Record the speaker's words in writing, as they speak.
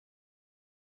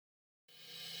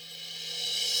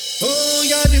हो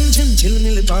या रिमझिम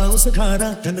झिलमिल पाऊस खारा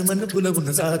तन मन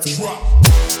फुलवून जाते.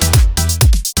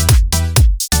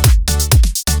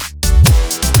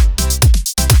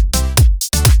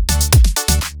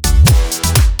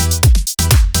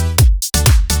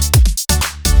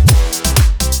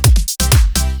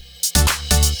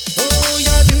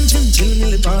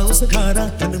 पाऊस खारा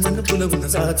तन मन फुलवून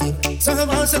जाते.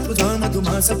 सहवास तुझा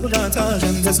मधुमास फुलाचा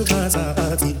गंध सुखाचा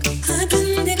आधी. हा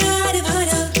गंधगार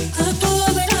वारा हा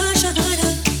कोवळा शहारा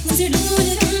उजळून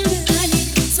रंग आले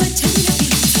स्वच्छंद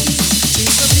पिंपरी.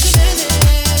 चिंब भिजलेले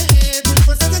धूप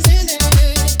सजलेले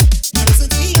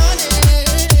नरसुती आले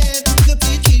दूध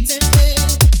प्रीतीचे.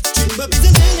 चिंब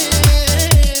भिजलेले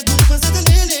धूप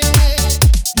सजलेले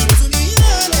नरसुती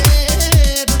आले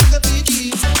दूध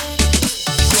प्रीतीचे.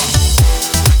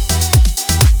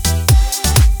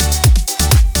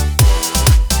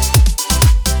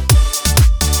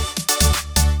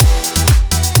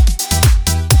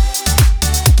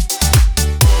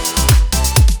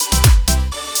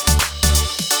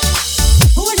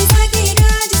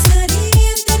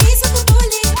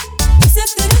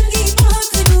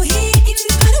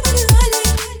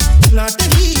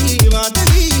 लाटली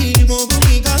वादली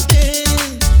मोगुनी गाते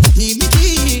ही मिठी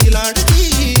लाडकी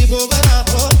गोबरा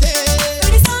होते.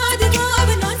 पडसाद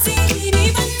भावनाचे रे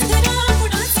बंधना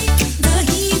कुणाचे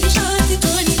नाही दिशात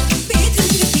कोणी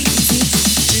बेधुंद पिंपरी.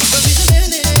 चिंब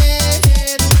भिजलेले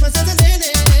धूप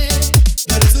सजलेले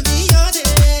नरसुती आले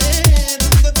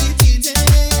दूध प्रीतीचे.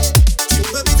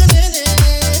 चिंब भिजलेले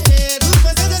धूप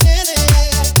सजलेले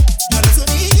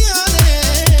नरसुती आले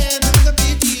दूध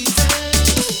प्रीतीचे.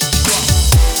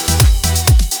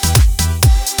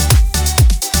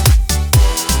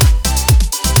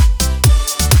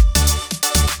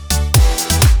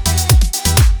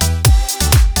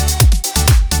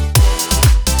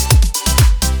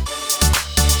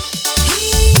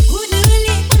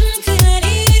 फुलले पंख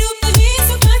आले रूप हे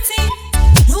सुखाचे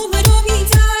रोमरोमी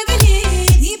जागले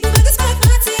दीप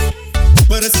बगसाचे.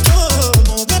 परसतो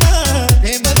मोगरा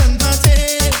हे बदंताचे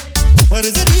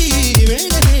परजरी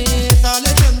वेळ हे ताल